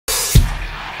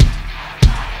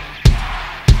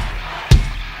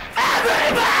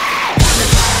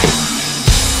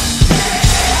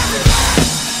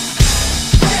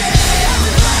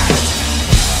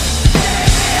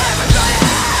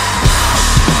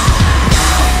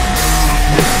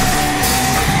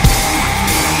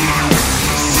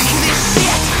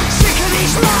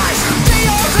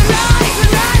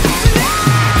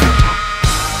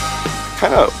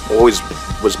kind of always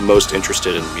was most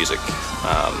interested in music.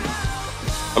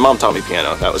 My mom taught me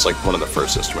piano. That was like one of the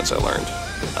first instruments I learned.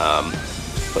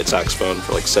 Played saxophone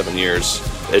for like 7 years.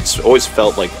 It's always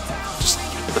felt like just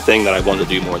the thing that I wanted to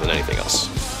do more than anything else.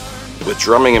 With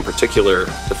drumming in particular,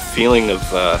 the feeling of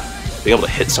being able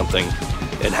to hit something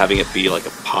and having it be like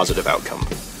a positive outcome,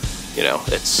 you know,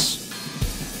 it's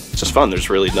just fun. There's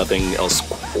really nothing else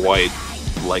quite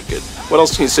like it. What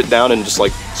else can you sit down and just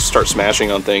like start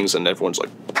smashing on things and everyone's like,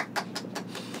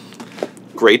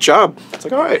 great job. It's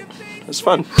like, all right, it's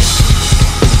fun.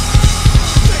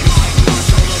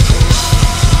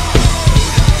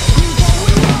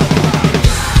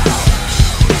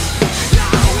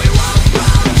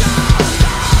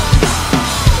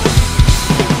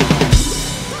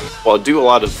 Well, I do a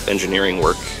lot of engineering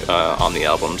work on the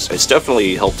albums. It's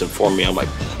definitely helped inform me on my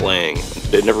playing.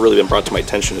 It had never really been brought to my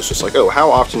attention. It's just like, oh,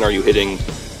 how often are you hitting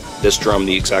this drum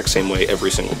the exact same way every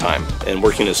single time? And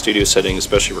working in a studio setting,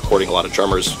 especially recording a lot of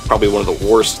drummers, probably one of the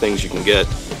worst things you can get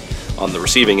on the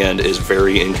receiving end is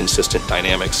very inconsistent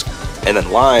dynamics. And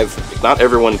then live, not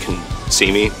everyone can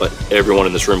see me, but everyone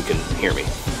in this room can hear me.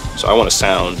 So I want to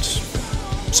sound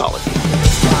solid.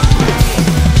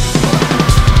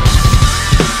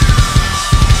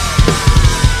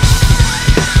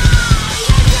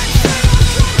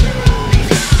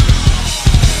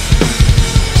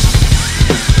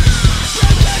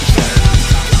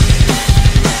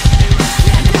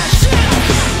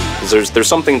 There's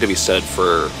something to be said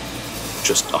for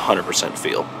just 100%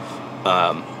 feel.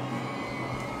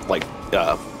 Like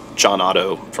John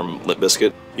Otto from Limp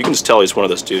Bizkit. You can just tell he's one of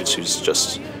those dudes who's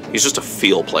just a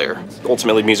feel player.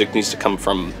 Ultimately, music needs to come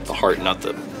from the heart, not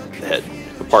the head.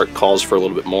 The part calls for a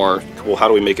little bit more. Well, how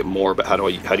do we make it more, but how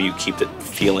do you keep it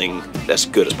feeling as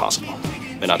good as possible?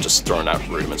 And not just throwing out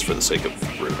rudiments for the sake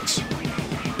of rudiments.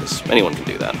 Because anyone can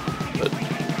do that, but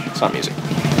it's not music.